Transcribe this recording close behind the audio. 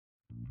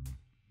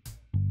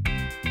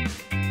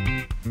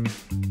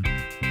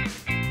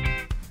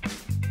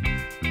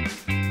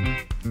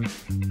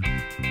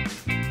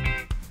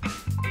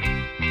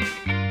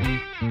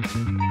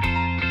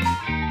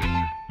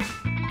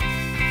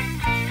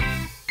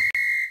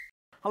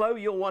Hello,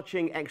 you're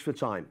watching Extra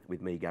Time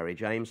with me, Gary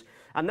James,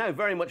 and now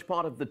very much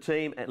part of the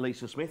team at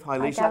Lisa Smith. Hi,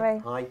 Lisa. Gary.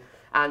 Hi.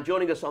 And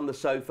joining us on the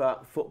sofa,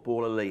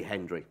 footballer Lee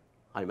Hendrie.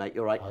 Hi, mate.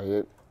 You all right?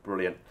 Hi.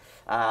 Brilliant.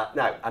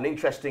 Now, an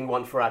interesting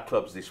one for our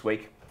clubs this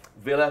week.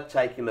 Villa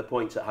taking the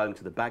points at home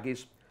to the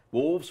Baggies.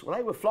 Wolves, well,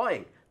 they were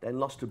flying, then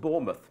lost to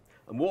Bournemouth.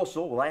 And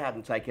Warsaw, well, they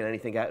hadn't taken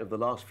anything out of the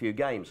last few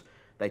games.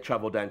 They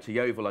travelled down to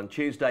Yeovil on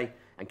Tuesday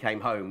and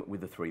came home with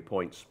the 3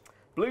 points.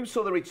 Blues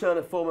saw the return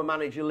of former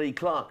manager Lee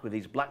Clark with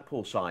his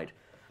Blackpool side.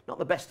 Not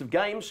the best of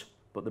games,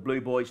 but the Blue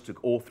Boys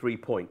took all 3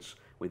 points,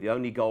 with the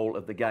only goal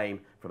of the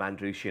game from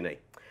Andrew Shinney.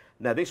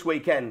 Now, this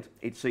weekend,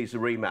 it sees a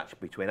rematch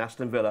between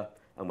Aston Villa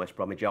and West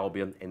Bromwich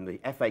Albion in the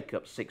FA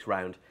Cup 6th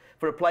round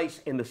for a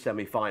place in the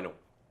semi-final.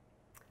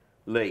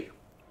 Lee,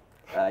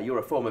 you're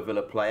a former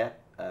Villa player,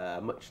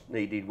 much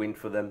needed win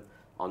for them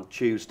on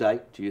Tuesday,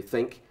 do you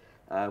think?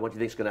 What do you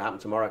think is going to happen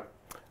tomorrow?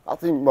 I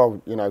think,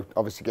 well,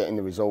 obviously getting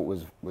the result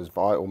was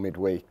vital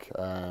midweek.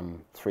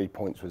 3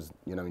 points was,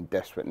 in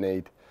desperate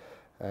need.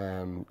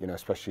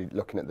 Especially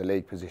looking at the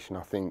league position,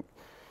 I think,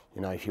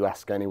 if you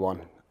ask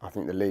anyone, I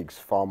think the league's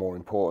far more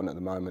important at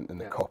the moment than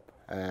the cup.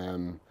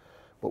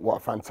 But what a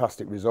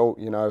fantastic result,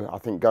 I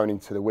think going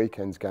into the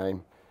weekend's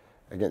game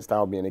against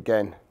Albion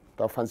again,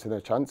 they'll fancy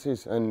their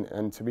chances.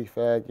 And to be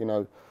fair,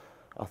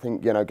 I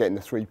think, getting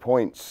the 3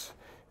 points,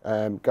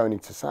 going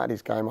into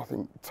Saturday's game, I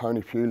think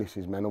Tony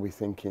Pulis's men will be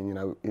thinking,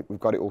 we've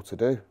got it all to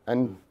do.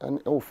 And in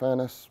all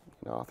fairness,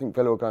 I think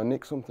Villa will go and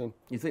nick something.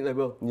 You think they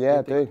will? Yeah,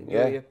 I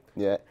do.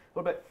 Yeah.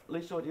 What about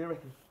Lisa? What do you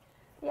reckon?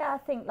 Yeah, I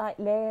think like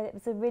Lee, it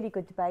was a really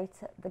good debate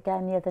at the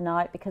game the other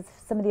night because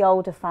some of the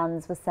older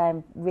fans were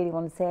saying really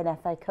want to see an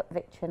FA Cup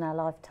victory in our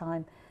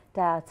lifetime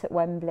day out at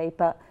Wembley,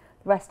 but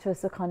the rest of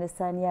us were kind of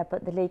saying, yeah,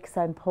 but the league's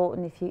so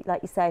important. If you,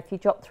 like you say, if you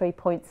drop 3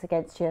 points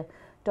against your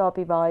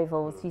derby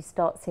rivals, you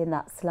start seeing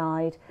that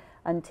slide.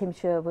 And Tim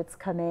Sherwood's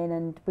come in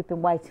and we've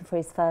been waiting for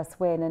his first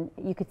win, and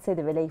you could see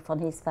the relief on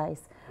his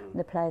face and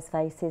the players'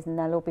 faces, and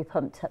they'll all be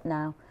pumped up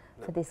now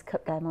for this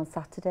cup game on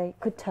Saturday. It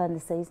could turn the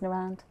season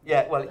around.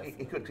 Yeah, well,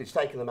 it could. It's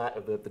taken them out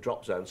of the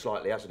drop zone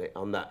slightly, hasn't it,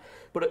 on that?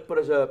 But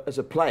as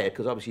a player,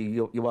 because obviously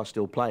you are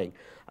still playing,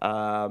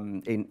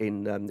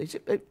 is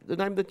it the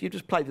name that you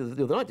just played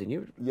the other night, didn't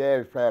you?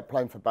 Yeah,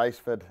 playing for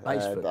Baseford.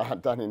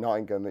 Baseford. Down in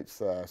Nottingham, it's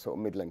sort of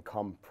Midland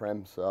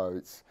Prem, so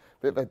it's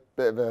a bit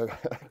of a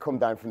come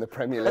down from the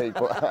Premier League,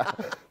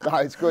 but no,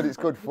 it's good. It's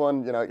good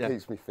fun. It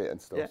keeps me fit and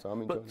stuff. Yeah. So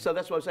I'm enjoying it. So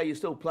that's why I say you're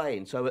still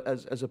playing. So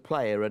as a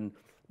player, and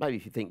maybe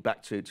if you think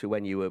back to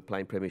when you were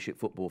playing Premiership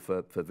football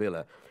for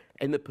Villa,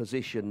 in the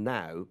position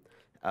now,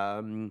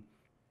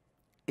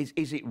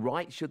 is it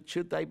right?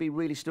 Should they be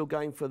really still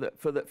going for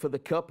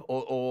the cup,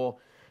 or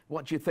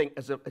what do you think?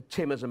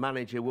 Tim as a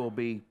manager will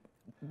be.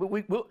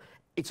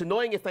 It's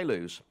annoying if they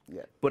lose.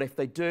 Yeah. But if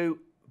they do,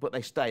 but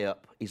they stay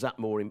up, is that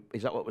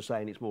what we're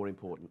saying? It's more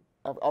important.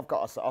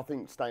 I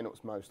think staying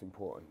up's most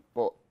important.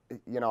 But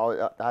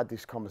I had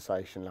this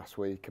conversation last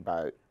week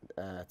about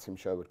Tim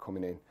Sherwood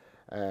coming in.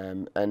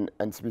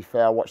 And to be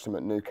fair, I watched them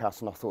at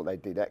Newcastle and I thought they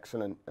did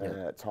excellent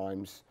at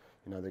times.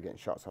 They're getting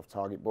shots off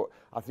target. But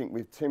I think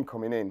with Tim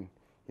coming in,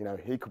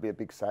 he could be a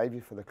big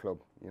saviour for the club.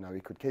 He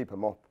could keep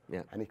them up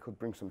and he could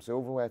bring some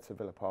silverware to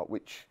Villa Park,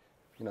 which,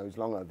 is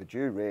long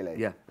overdue, really.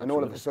 Yeah, and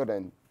all of a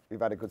sudden, we've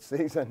had a good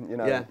season,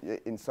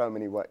 in so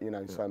many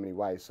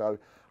ways. So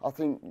I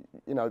think,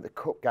 the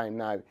cup game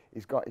now,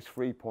 he's got his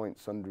 3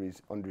 points under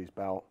his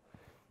belt.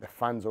 The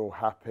fans are all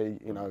happy.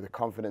 The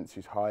confidence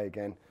is high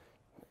again.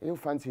 He'll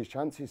fancy his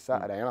chances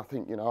Saturday, and I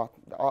think,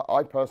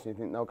 I personally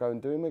think they'll go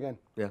and do him again.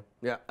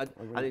 Yeah,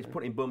 and he's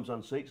putting bums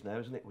on seats now,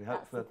 isn't it? We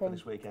hope for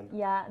this weekend.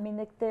 Yeah, I mean,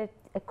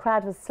 the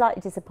crowd was slightly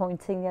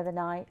disappointing the other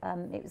night.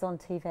 It was on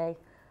TV,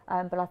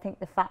 but I think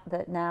the fact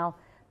that now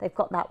they've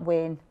got that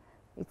win,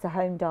 it's a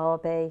home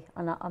derby,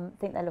 and I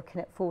think they're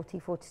looking at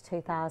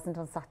 42,000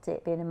 on Saturday.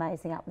 It'd be an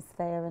amazing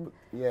atmosphere. And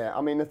yeah,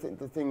 I mean, the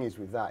thing is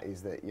with that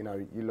is that,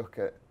 you look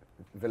at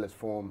Villa's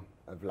form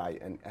of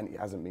late, and it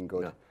hasn't been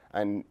good. No.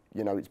 And,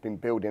 it's been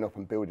building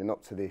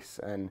up to this.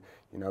 And,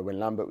 when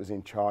Lambert was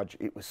in charge,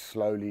 it was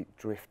slowly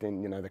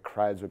drifting. The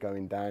crowds were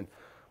going down.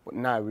 But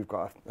now we've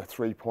got a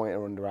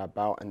 3-pointer under our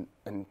belt. And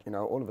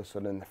all of a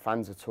sudden the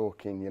fans are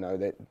talking,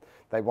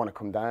 they want to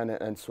come down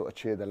and sort of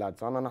cheer the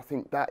lads on. And I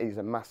think that is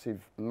a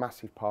massive,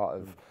 massive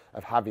part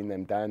of having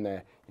them down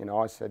there.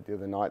 I said the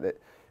other night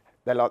that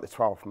they're like the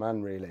 12th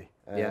man, really.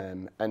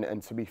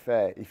 And to be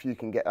fair, if you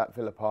can get that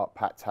Villa Park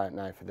packed out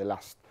now for the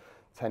last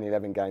 10,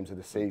 11 games of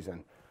the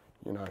season,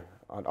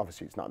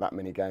 obviously it's not that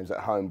many games at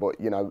home, but,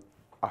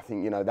 I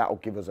think, that will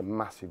give us a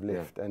massive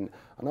lift and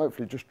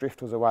hopefully just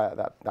drift us away at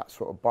that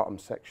sort of bottom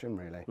section,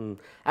 really.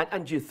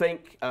 And do you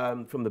think,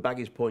 from the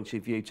Baggies' point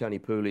of view, Tony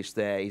Pulis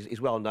there, he's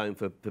well known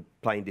for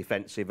playing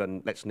defensive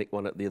and let's nick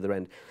one at the other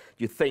end.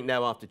 Do you think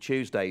now after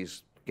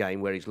Tuesday's game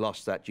where he's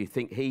lost that, do you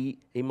think he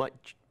might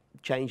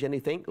change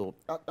anything? Or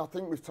I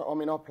think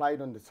I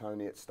played under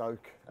Tony at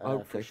Stoke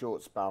for a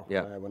short spell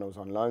when I was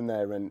on loan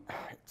there, and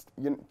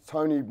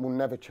Tony will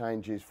never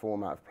change his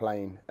format of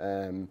playing.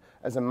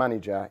 As a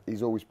manager,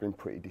 he's always been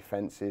pretty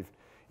defensive.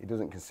 He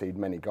doesn't concede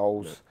many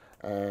goals.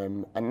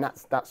 and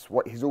that's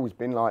what he's always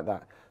been like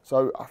that.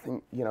 So I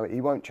think, you know,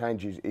 he won't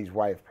change his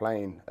way of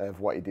playing of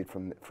what he did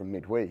from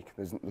midweek.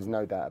 There's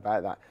no doubt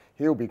about that.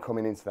 He'll be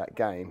coming into that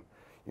game,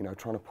 you know,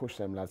 trying to push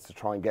them lads to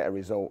try and get a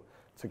result,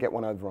 to get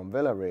one over on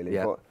Villa really.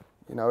 Yeah. But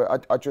you know,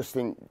 I just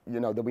think, you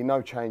know, there'll be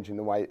no change in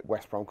the way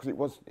West Brom, because it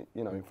was,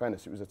 you know, in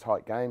fairness, it was a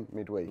tight game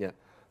midweek. Yeah.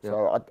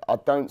 So I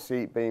don't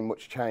see it being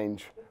much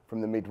change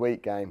from the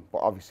midweek game, but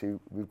obviously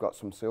we've got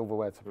some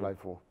silverware to play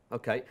for.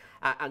 Okay,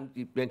 and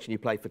you mentioned you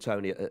played for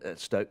Tony at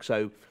Stoke.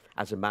 So,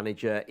 as a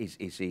manager, is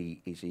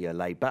he a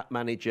laid-back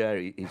manager?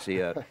 Is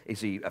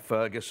he a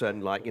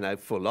Ferguson, like, you know,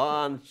 full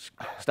on,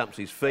 stamps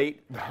his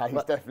feet? No,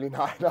 he's definitely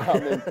not. No, I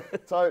mean,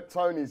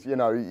 Tony's, you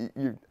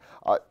know,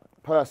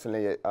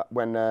 personally,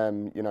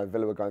 when you know,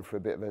 Villa were going through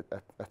a bit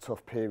of a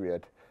tough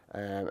period,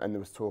 and there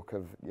was talk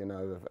of, you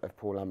know, of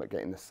Paul Lambert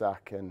getting the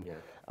sack, and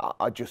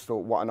I just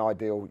thought, what an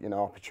ideal, you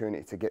know,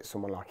 opportunity to get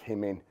someone like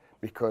him in,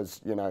 because,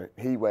 you know,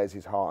 he wears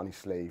his heart on his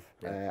sleeve,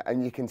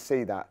 and you can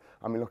see that.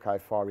 I mean, look how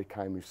far he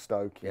came with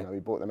Stoke. You know, he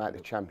brought them out of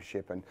the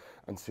Championship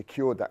and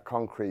secured that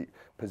concrete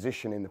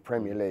position in the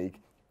Premier League,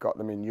 got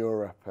them in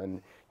Europe,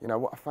 and, you know,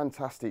 what a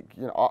fantastic,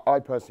 you know, I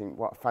personally,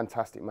 what a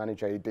fantastic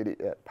manager. He did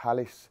it at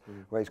Palace,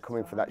 where he's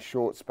coming for that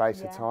short space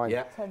of time.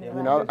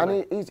 You know,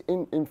 and he's,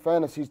 in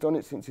fairness, he's done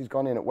it since he's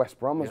gone in at West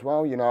Brom as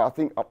well. You know, I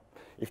think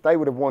if they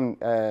would have won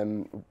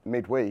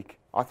midweek,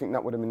 I think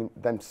that would have been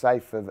them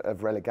safe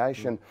of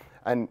relegation.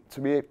 And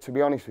to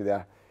be honest with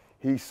you,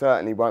 he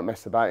certainly won't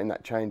mess about in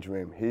that change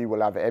room. He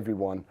will have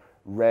everyone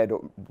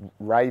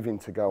raving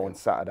to go on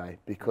Saturday,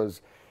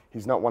 because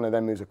he's not one of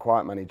them who's a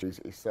quiet manager.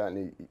 He's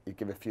certainly, he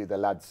give a few of the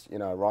lads, you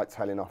know, right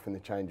telling off in the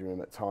changing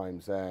room at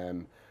times,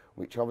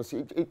 which obviously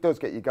it does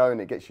get you going,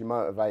 it gets you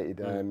motivated.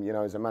 You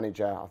know, as a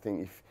manager, I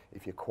think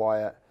if you're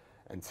quiet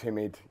and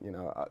timid, you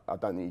know, I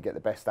don't think you get the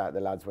best out of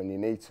the lads when you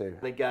need to.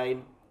 And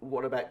again,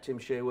 what about Tim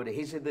Sherwood?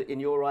 Is he, in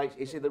your eyes,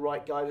 is he the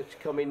right guy that's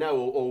come in now,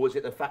 or was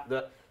it the fact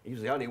that he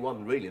was the only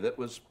one really that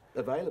was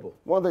available?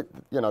 Well,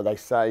 you know, they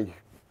say,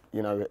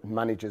 you know,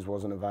 managers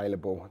wasn't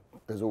available.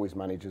 There's always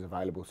managers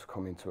available to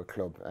come into a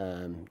club.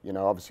 You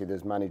know, obviously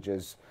there's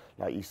managers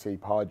like you see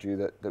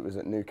Pardew that was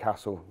at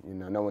Newcastle. You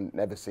know, no one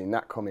never seen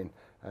that coming,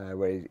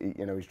 where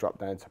you know, he's dropped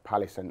down to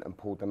Palace and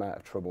pulled them out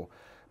of trouble.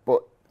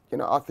 But you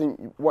know, I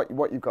think what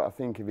you've got to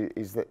think of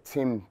is that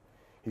Tim,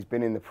 he's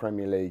been in the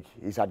Premier League.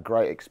 He's had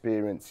great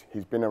experience.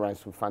 He's been around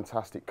some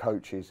fantastic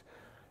coaches.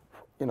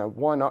 You know,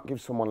 why not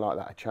give someone like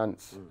that a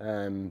chance?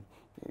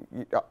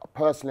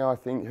 Personally, I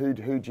think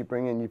who'd you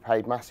bring in? You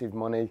paid massive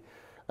money,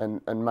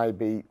 and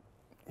maybe,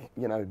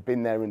 you know,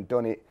 been there and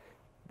done it.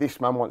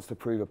 This man wants to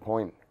prove a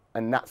point,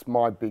 and that's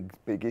my big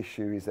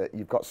issue, is that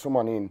you've got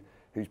someone in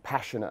who's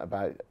passionate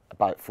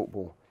about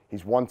football.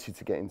 He's wanted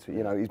to get into it.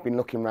 You know, he's been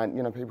looking around.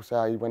 You know, people say,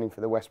 oh, he went in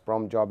for the West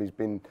Brom job. He's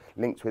been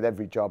linked with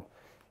every job.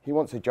 He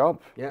wants a job.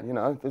 You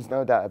know, there's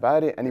no doubt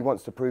about it, and he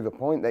wants to prove a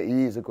point that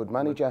he is a good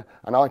manager.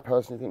 And I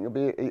personally think he'll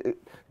be a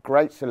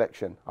great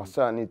selection. I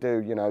certainly do.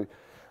 You know,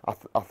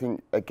 I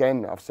think,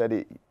 again, I've said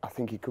it, I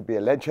think he could be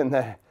a legend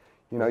there.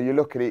 You know, you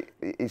look at it,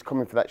 he's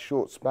coming for that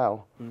short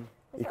spell.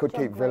 He could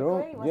keep Villa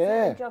up.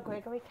 Yeah. John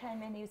Gregory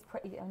came in, he was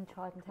pretty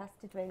untried and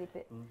tested really,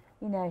 but,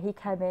 you know, he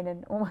came in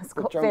and almost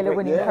got Villa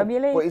winning Premier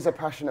League. But he's a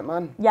passionate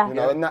man. You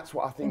know, and that's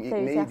what I think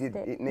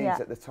it needs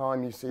at the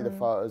time. You see the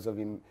photos of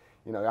him,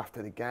 you know,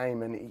 after the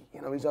game, and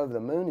you know, he's over the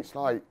moon. It's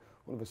like,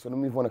 all of a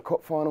sudden we've won a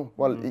cup final.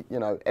 Well, you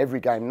know, every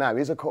game now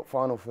is a cup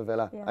final for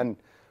Villa, and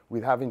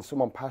with having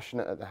someone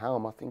passionate at the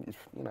helm, I think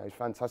it's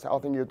fantastic. I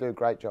think he'll do a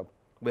great job.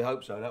 We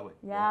hope so, don't we?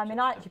 Yeah, I mean,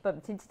 I actually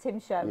bumped into Tim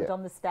Sherwood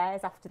on the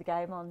stairs after the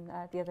game on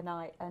the other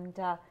night, and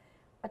I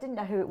didn't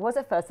know who it was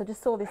at first. I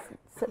just saw this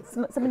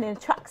someone in a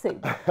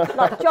tracksuit,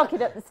 like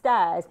jogging up the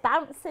stairs,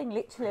 bouncing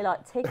literally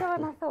like Tigger,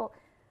 and I thought,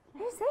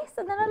 who's this?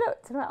 And then I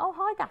looked and I went, oh,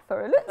 hi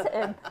Gaffer. I looked at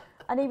him,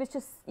 and he was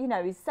just, you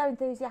know, he's so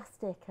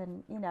enthusiastic,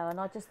 and you know, and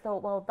I just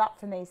thought, well, that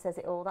for me says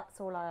it all. That's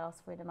all I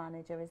ask for in a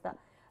manager, is that,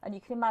 and you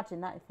can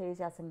imagine that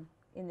enthusiasm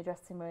in the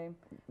dressing room,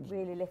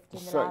 really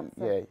lifting the lads.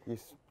 Yeah,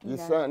 you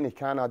certainly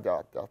can. I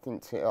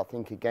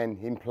think again,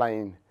 him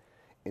playing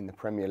in the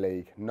Premier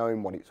League,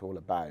 knowing what it's all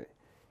about.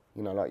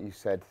 You know, like you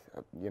said,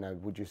 you know,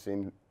 would you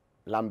seen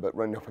Lambert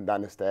running up and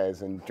down the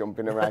stairs and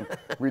jumping around?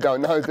 We don't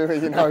know, do we?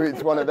 You know,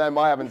 it's one of them.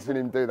 I haven't seen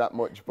him do that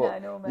much,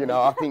 but you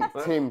know, I think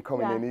Tim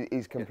coming in,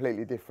 he's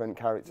completely different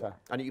character.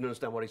 And you can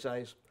understand what he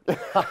says.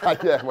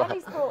 Well. And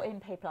he's brought in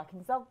people like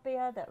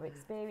Nzogbia that are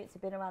experienced,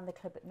 have been around the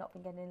club but not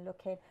been getting in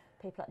looking.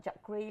 People like Jack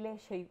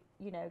Grealish, who,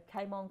 you know,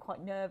 came on quite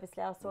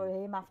nervously. I saw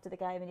him after the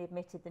game and he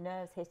admitted the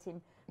nerves hit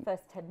him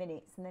first 10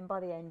 minutes, and then by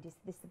the end,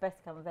 this is the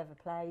best game I've ever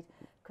played,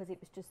 because it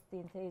was just, the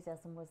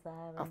enthusiasm was there.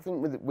 I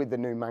think with the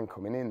new man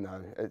coming in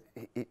though,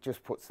 it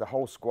just puts the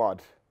whole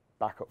squad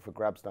back up for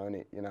grabs, don't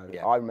it? You know,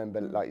 I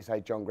remember, like you say,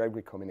 John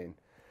Gregory coming in,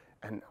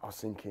 and I was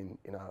thinking,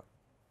 you know,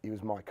 he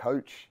was my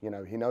coach. You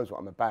know, he knows what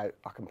I'm about.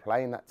 I can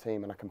play in that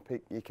team, and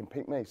he can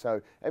pick me.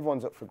 So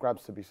everyone's up for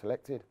grabs to be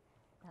selected.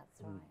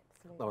 That's right,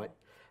 absolutely. All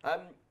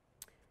right.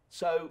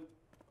 So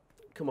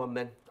come on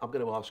then. I'm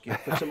going to ask you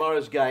for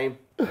tomorrow's game.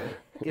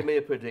 Give me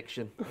a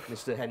prediction,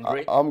 Mr.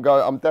 Hendrie. I'm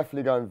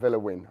definitely going Villa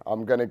win.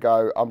 I'm going to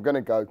go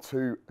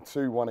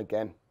 2-1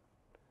 again.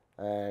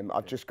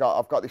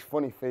 I've got this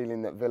funny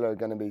feeling that Villa are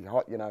going to be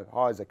hot,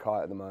 high as a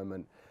kite at the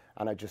moment,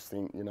 and I just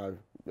think, we're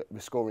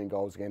scoring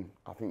goals again.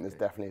 I think there's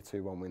definitely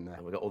a 2-1 win there.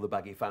 And we've got all the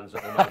baggy fans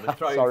at the moment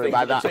throwing Sorry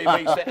things about at the that.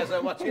 TV set as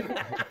they're watching.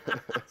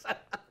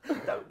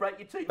 Don't break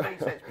your TV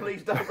sets,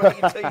 please. Don't break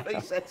your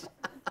TV sets.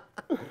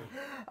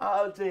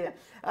 Oh dear.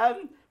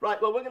 Right.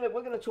 Well, we're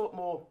going to talk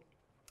more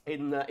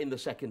in the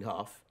second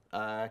half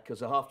because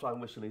the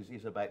half-time whistle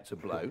is about to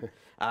blow,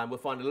 and we'll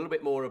find a little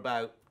bit more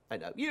about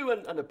you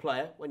and a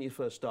player when you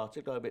first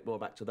started. Go a bit more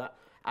back to that,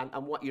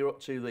 and what you're up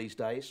to these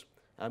days,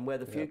 and where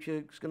the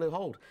future is going to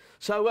hold.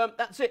 So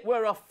that's it.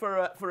 We're off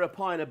for a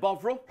pie and a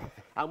bovril,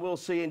 and we'll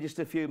see you in just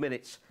a few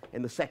minutes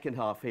in the second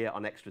half here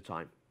on Extra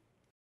Time.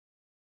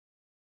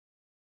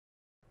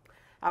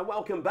 And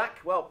welcome back.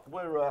 Well,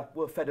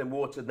 we're fed and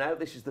watered now.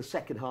 This is the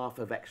second half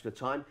of Extra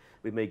Time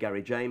with me,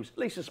 Gary James,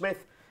 Lisa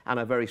Smith, and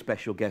a very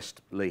special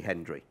guest, Lee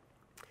Hendrie.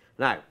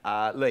 Now,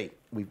 Lee,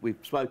 we've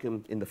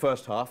spoken in the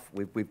first half.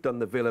 We've done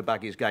the Villa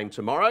Baggies game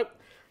tomorrow.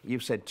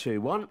 You've said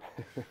 2-1.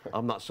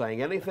 I'm not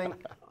saying anything.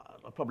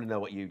 I probably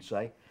know what you'd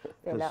say.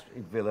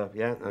 Villa,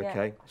 yeah,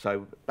 okay. Yeah.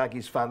 So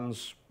Baggies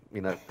fans,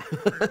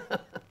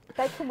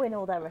 They can win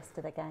all their rest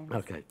of the games.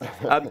 Okay.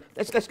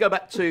 Let's go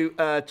back to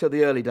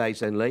the early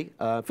days then, Lee.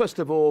 First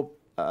of all,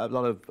 a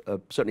lot of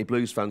certainly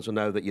Blues fans will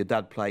know that your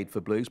dad played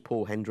for Blues,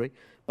 Paul Hendrie,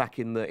 back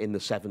in the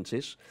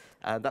 70s.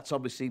 That's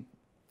obviously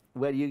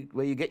where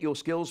you get your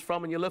skills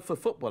from and your love for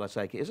football, I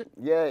take it, is it?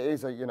 Yeah, it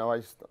is. I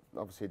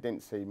obviously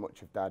didn't see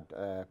much of Dad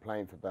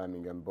playing for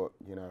Birmingham, but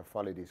I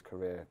followed his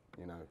career,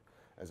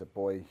 as a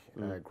boy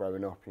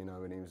growing up,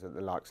 and he was at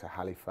the likes of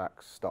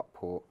Halifax,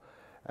 Stockport.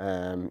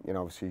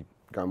 Obviously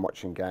going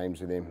watching games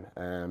with him.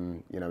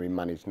 He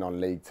managed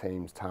non-league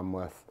teams,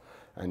 Tamworth,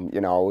 and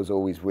I was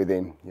always with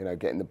him.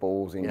 Getting the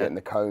balls in, getting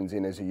the cones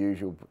in as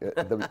usual.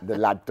 The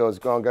lad does.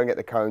 Go on, get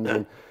the cones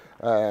in.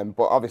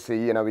 But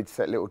obviously, he'd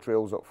set little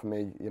drills up for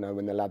me.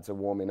 When the lads are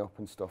warming up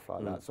and stuff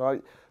like that.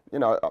 So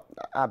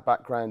our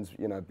background's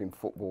been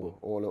football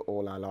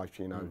all our life.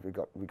 We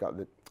got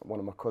one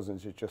of my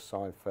cousins who's just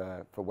signed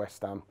for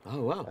West Ham.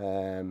 Oh wow!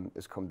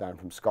 Has come down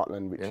from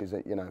Scotland, which is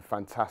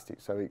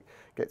fantastic. So we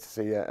get to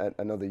see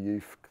another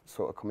youth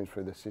sort of coming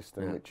through the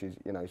system, which is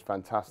is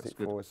fantastic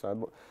for us. So,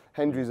 but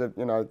Hendrie's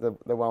they're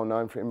well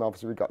known for him.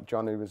 Obviously we got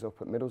John who was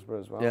up at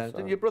Middlesbrough as well. Yeah. So.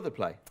 Did your brother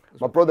play?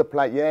 My brother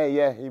played.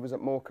 Yeah. He was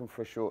at Morecambe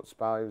for a short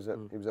spell. He was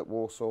at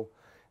Walsall.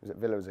 He was at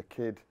Villa as a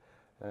kid.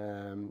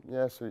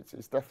 So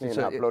it's definitely in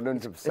that blood,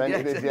 100%. Yeah,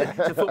 it is, it's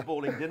a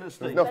footballing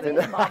dynasty. Nothing.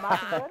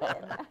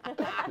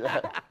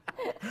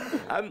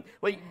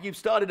 Well, you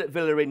started at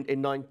Villa in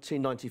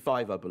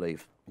 1995, I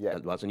believe. Yeah.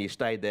 It was, and you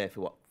stayed there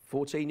for what,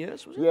 14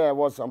 years, was it? Yeah, I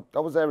was. I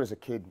was there as a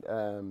kid.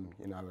 I'd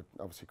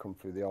obviously come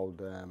through the old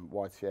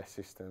YTS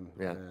system,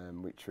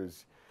 which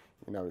was,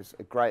 it was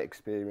a great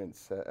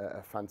experience,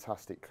 a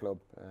fantastic club.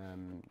 I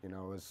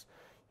was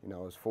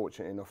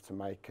fortunate enough to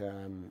make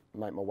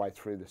my way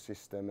through the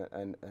system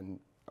and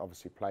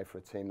obviously play for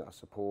a team that I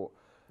support.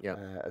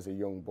 As a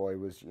young boy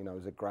was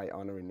a great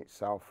honour in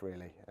itself,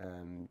 really.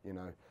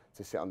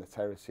 To sit on the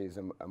terraces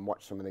and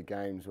watch some of the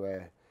games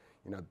where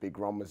Big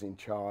Ron was in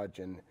charge,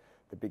 and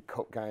the big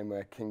cup game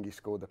where Kingy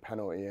scored the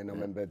penalty, and I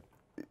remember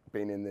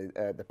being in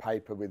the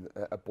paper with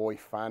a boy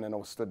fan, and I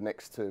was stood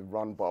next to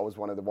Ron, but I was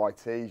one of the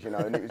YTs, and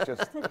it was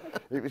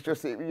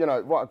just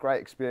what a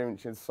great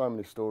experience. There's so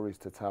many stories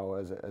to tell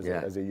as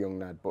a young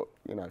lad, but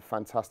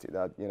fantastic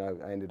that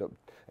I ended up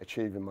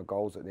achieving my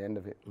goals at the end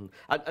of it.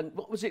 And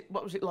what was it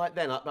like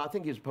then? I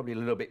think it was probably a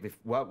little bit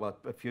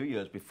a few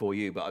years before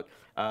you, but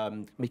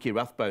Mickey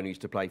Rathbone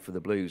used to play for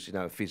the Blues,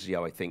 a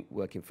physio, I think,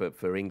 working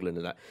for England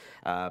and that.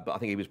 But I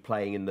think he was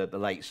playing in the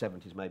late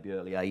 70s, maybe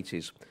early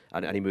 80s,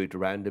 and he moved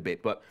around a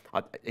bit. But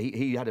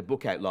he had a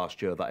book out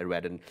last year that I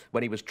read, and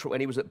when he was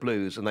at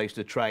Blues, and they used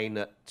to train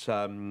at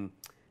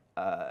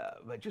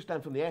just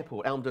down from the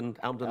airport,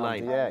 Elmdon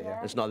Lane.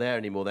 Yeah. It's not there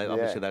anymore.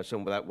 Obviously, there's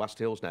some without West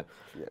Hills now.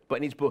 Yeah. But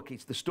in his book,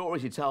 it's the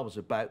stories he tells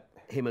about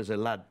him as a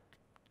lad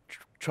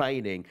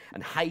training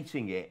and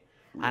hating it.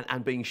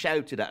 And being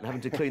shouted at and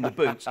having to clean the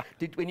boots.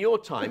 In your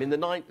time, in the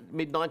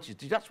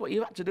mid-90s, that's what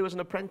you had to do as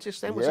an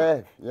apprentice then, was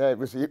it? Yeah, it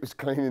was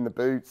cleaning the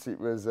boots. It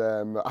was,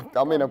 well,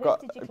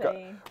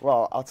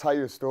 I'll tell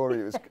you a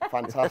story. It was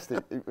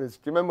fantastic. Do you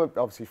remember,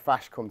 obviously,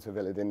 Fash come to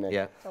Villa, didn't he?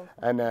 Yeah.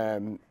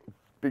 And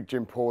Big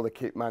Jim Paul, the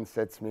kit man,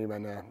 said to me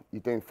when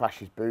you're doing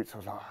Fash's boots, I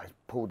was like, I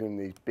pulled in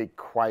these big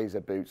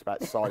Quasar boots,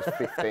 about size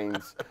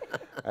 15s.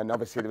 And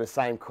obviously, they were the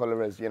same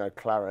colour as,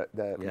 Claret,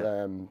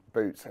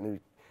 boots. And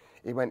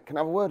he went, can I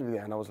have a word with you?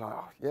 And I was like,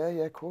 oh, yeah,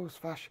 of course,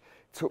 Fash.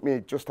 Took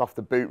me just off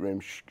the boot room,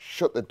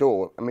 shut the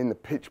door. I'm in the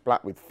pitch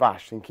black with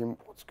Fash, thinking,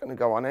 what's going to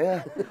go on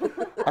here?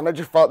 And I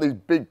just felt these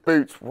big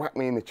boots whack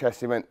me in the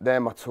chest. He went, they're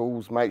my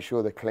tools, make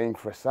sure they're clean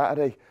for a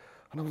Saturday.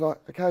 And I was like,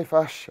 okay,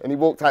 Fash. And he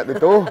walked out the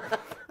door.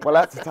 Well,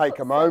 I had to take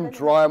them home,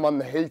 dry them on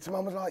the heat. And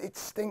Mum was like, it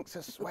stinks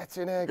of sweat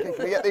in here. Can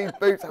we get these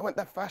boots? I went,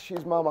 they're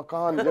Fash's, Mum, I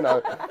can't,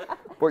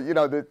 But you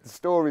know, the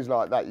stories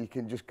like that, you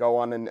can just go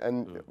on.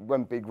 And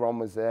when Big Ron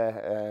was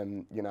there,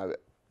 you know,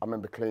 I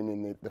remember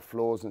cleaning the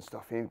floors and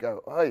stuff. He'd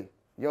go, "Hey,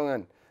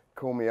 young'un,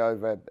 call me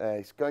over.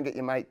 Go and get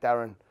your mate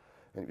Darren."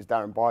 And it was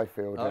Darren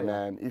Byfield.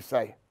 He'd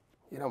say,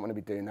 "You don't want to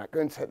be doing that. Go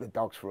and take the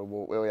dogs for a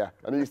walk, will you?"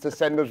 And he used to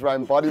send us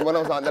round Body. When I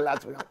was like, the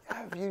lads were like,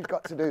 "Have you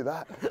got to do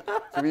that?"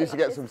 So we used to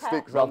get some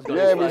sticks off.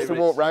 Yeah, we used to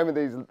walk around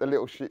with the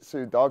little Shih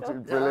Tzu dogs. It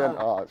was brilliant.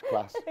 Oh, it's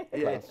class.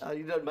 Yeah,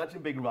 you don't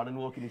imagine Big Ron and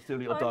walking his 2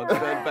 little dogs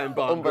around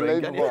Barn Green,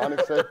 unbelievable,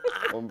 honestly.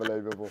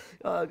 Unbelievable.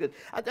 Oh, good.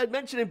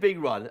 Mentioning Big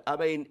Ron, I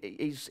mean,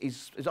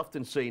 he's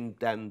often seen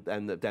down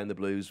the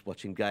Blues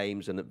watching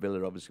games, and at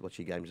Villa obviously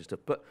watching games and stuff.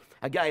 But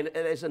again,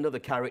 there's another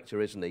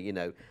character, isn't he? You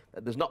know,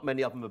 there's not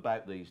many of them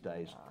about these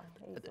days.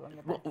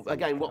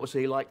 Again, what was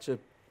he like to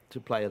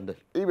play under?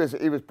 He was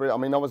brilliant. I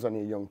mean, I was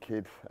only a young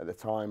kid at the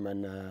time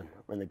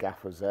when the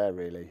gaff was there,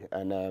 really.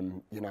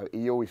 And you know,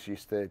 he always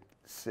used to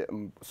sit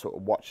and sort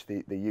of watch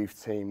the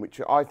youth team,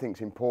 which I think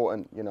is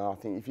important. You know, I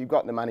think if you've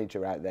got the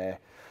manager out there,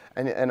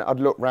 and I'd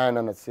look round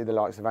and I'd see the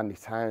likes of Andy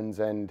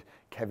Townsend,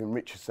 Kevin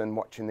Richardson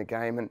watching the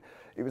game, and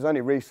it was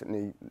only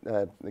recently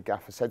the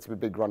gaffer said to me,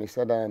 Big Ron, he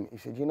said,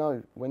 you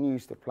know, when you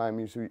used to play,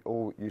 you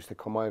all used to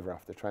come over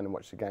after training and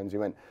watch the games. He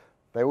went,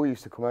 they all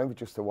used to come over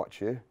just to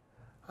watch you.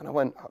 And I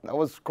went, I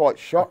was quite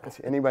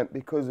shocked. And he went,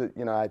 because of,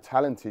 you know, how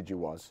talented you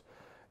was.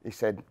 He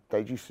said,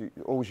 they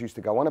always used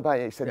to go on about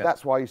it. He said,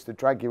 that's why I used to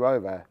drag you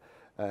over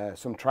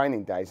some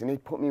training days. And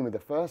he'd put me in with the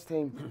first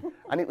team.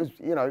 And it was,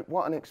 you know,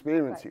 what an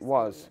experience it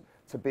was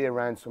to be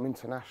around some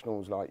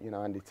internationals like, you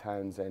know, Andy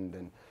Townsend.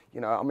 And,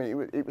 you know, I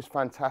mean, it was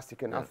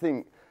fantastic. And I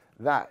think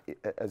that,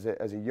 as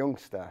a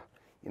youngster,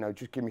 you know,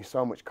 just give me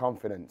so much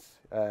confidence,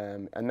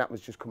 and that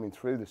was just coming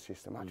through the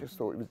system. I just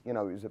thought it was, you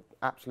know, it was an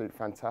absolute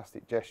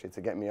fantastic gesture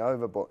to get me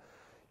over. But,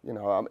 you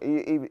know,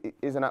 he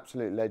is an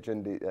absolute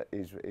legend.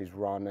 Is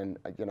Ron, and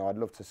you know, I'd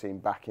love to see him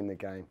back in the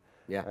game.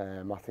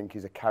 Yeah. I think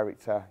he's a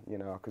character. You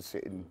know, I could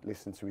sit and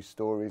listen to his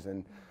stories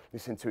and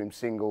listen to him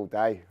sing all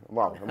day.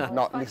 Well, I'm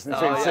not listening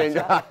to him sing.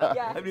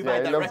 Yeah. He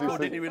made that record,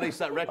 didn't he? Release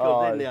that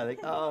record, didn't he? I think.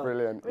 Oh,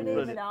 brilliant.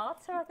 Renee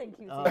Minata, I think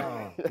he was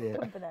in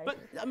combination. But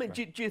I mean,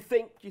 do you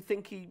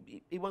think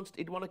he'd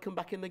want to come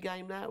back in the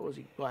game now, or is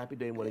he quite happy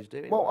doing what he's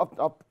doing? Well,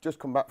 I've just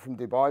come back from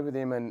Dubai with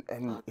him,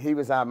 and he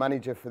was our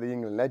manager for the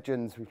England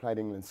Legends. We played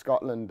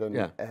England-Scotland,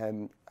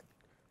 and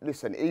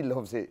listen, he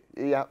loves it.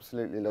 He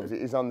absolutely loves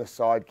it. He's on the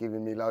side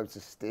giving me loads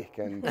of stick,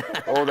 and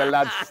all the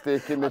lads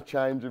stick in the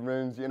changing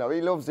rooms. You know,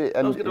 he loves it.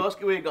 And I was going to ask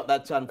you where you got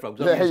that tan from.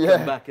 Come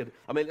back and,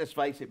 I mean, let's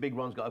face it, Big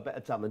Ron's got a better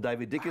tan than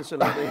David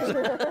Dickinson.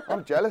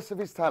 I'm jealous of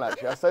his tan,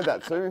 actually. I said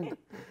that to him.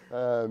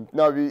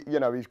 No, you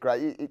know, he's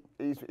great.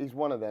 He's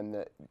one of them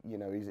that, you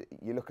know,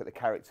 you look at the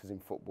characters in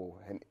football,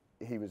 and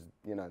he was,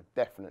 you know,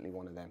 definitely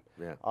one of them.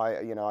 Yeah.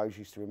 I always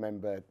used to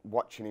remember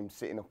watching him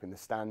sitting up in the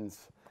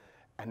stands.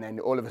 And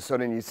then all of a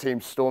sudden you see him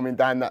storming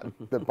down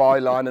the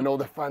byline, and all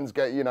the fans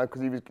get, you know,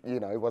 because he was, you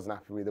know, he wasn't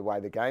happy with the way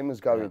the game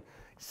was going. Yeah.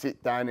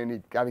 Sit down and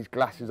he'd have his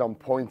glasses on,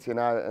 pointing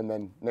out, and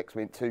then next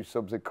minute 2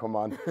 subs had come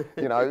on.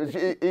 You know,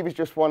 he was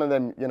just one of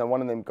them, you know,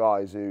 one of them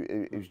guys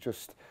who was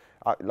just,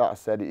 like I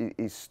said,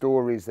 his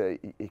stories that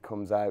he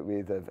comes out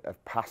with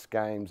of past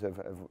games,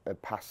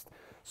 of past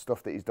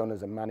stuff that he's done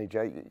as a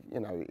manager, you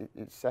know,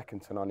 it's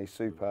second to none. He's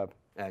superb.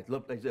 Yeah,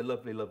 he's a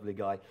lovely, lovely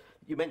guy.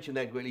 You mentioned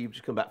there, really, you've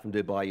just come back from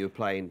Dubai. You were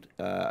playing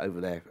over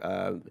there.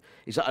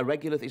 Is that a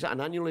regular? Is that an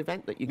annual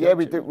event that you go to?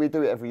 Yeah, we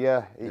do it every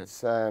year.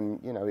 It's you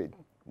know,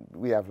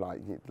 we have like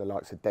the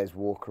likes of Des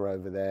Walker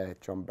over there,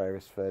 John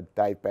Beresford,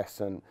 Dave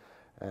Besant,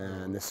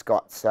 and the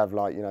Scots have,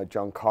 like, you know,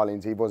 John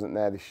Collins. He wasn't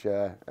there this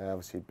year,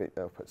 obviously a bit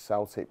up at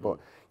Celtic, but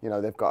you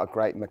know, they've got a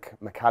great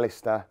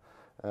McAllister.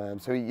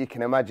 So you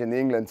can imagine the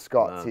England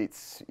Scots. Wow.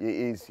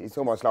 It's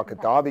almost like a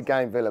derby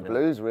game, Villa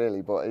Blues,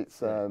 really. But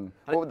it's well,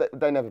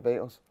 they never beat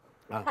us.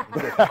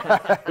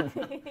 That's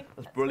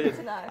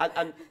brilliant.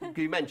 And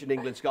you mentioned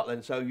England,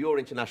 Scotland. So your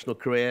international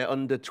career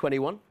under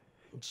 21.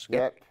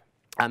 Yep.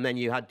 And then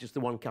you had just the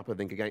one cap, I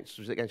think, against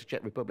the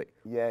Czech Republic.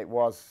 Yeah, it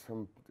was.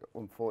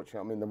 Unfortunately,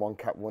 I mean, the one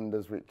cap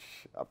wonders,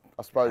 which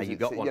I suppose you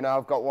know,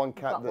 I've got one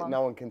cap that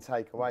no one can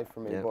take away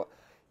from me. Yeah. But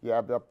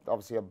yeah,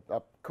 obviously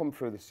I've come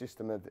through the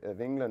system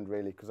of England,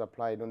 really, because I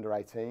played under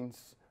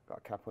 18s, got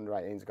a cap under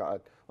 18s, got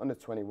a under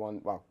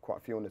 21, well, quite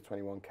a few under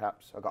 21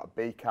 caps. I got a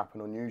B cap,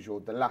 an unusual.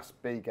 The last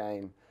B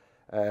game,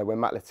 when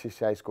Matt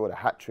Letizia scored a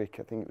hat-trick,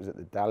 I think it was at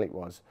the Dal it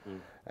was,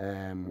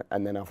 and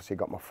then obviously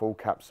got my full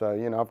cap. So,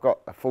 you know, I've got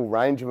a full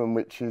range of them,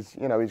 which is,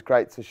 you know, is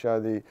great to show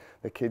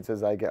the kids as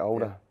they get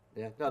older. Yeah.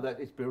 Yeah, no, that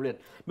is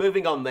brilliant.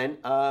 Moving on then,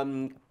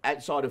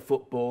 outside of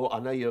football, I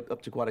know you're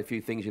up to quite a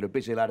few things. You're a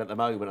busy lad at the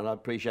moment, and I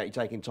appreciate you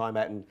taking time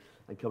out and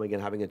coming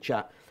and having a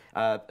chat.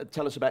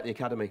 Tell us about the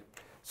academy.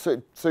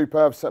 So,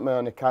 superb. Set my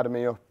own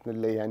academy up, the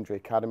Lee Hendrie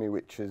Academy,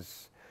 which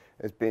has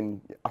been,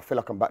 I feel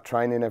like I'm back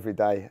training every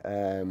day.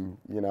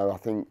 You know, I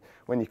think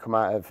when you come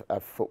out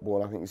of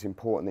football, I think it's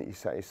important that you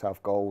set yourself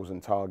goals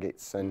and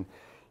targets. And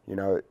you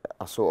know,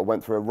 I sort of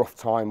went through a rough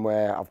time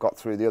where I've got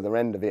through the other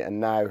end of it, and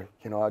now,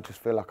 you know, I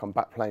just feel like I'm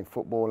back playing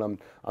football.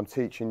 I'm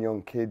teaching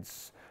young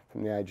kids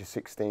from the age of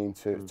 16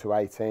 to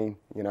 18.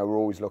 You know, we're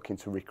always looking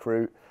to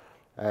recruit.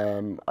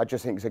 I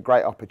just think it's a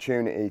great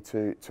opportunity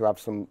to have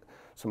some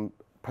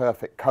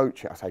perfect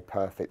coaching. I say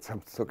perfect, I'm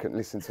still couldn't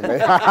listen to me.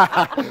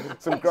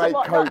 Some great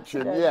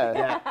coaching,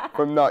 yeah.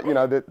 From not, you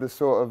know, the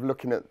sort of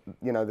looking at,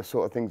 you know, the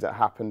sort of things that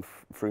happened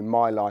through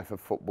my life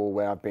of football,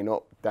 where I've been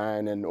up,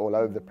 down and all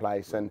over the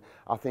place. And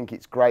I think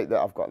it's great that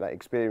I've got that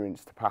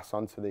experience to pass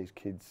on to these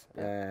kids.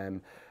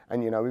 And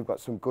you know, we've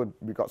got some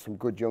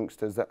good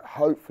youngsters that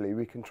hopefully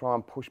we can try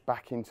and push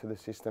back into the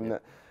system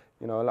that,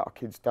 you know, a lot of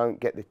kids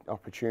don't get the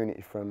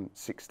opportunity from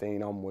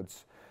 16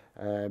 onwards.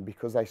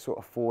 Because they sort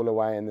of fall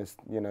away, and there's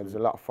a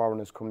lot of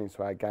foreigners coming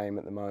into our game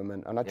at the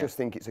moment, and I just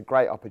think it's a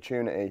great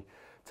opportunity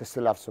to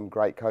still have some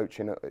great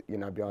coaching, you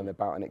know, behind the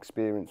belt and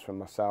experience from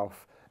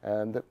myself,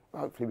 that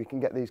hopefully we can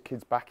get these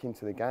kids back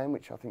into the game,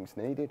 which I think is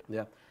needed.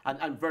 Yeah,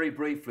 and very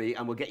briefly,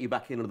 and we'll get you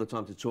back in another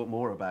time to talk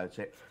more about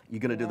it. You're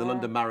going to do the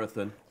London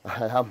Marathon.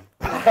 I am.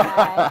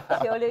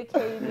 Pure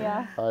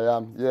leukemia. I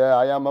am. Yeah,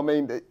 I am. I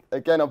mean,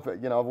 again, I've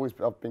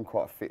been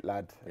quite a fit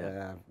lad.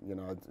 Yeah. You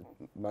know,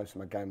 most of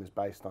my game is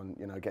based on,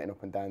 you know, getting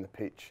up and down the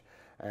pitch.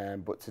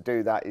 But to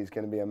do that is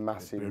going to be a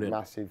massive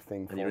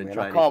thing for me. And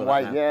I can't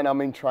wait. Yeah, and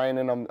I'm in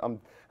training. I'm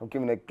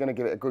going to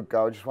give it a good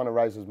go. I just want to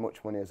raise as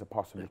much money as I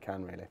possibly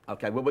can, really.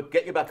 Okay, well, we'll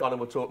get you back on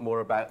and we'll talk more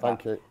about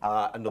Thank you.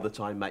 Another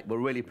time, mate. We'll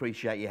really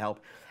appreciate your help.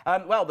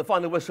 Well, the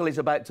final whistle is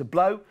about to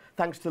blow.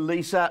 Thanks to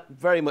Lisa.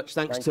 Very much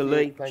thanks to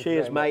Lee.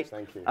 Cheers, mate.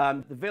 Thank you.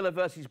 The Villa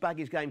versus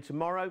Baggies game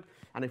tomorrow.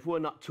 And if we're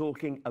not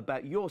talking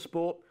about your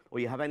sport, or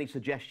you have any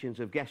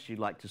suggestions of guests you'd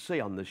like to see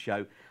on the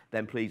show,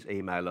 then please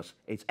email us.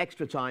 It's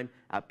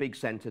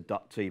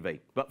extratime@bigcentre.tv.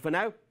 But for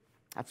now,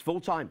 that's full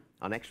time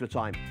on Extra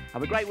Time.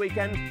 Have a great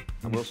weekend,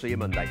 and we'll see you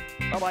Monday.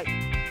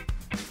 Bye-bye.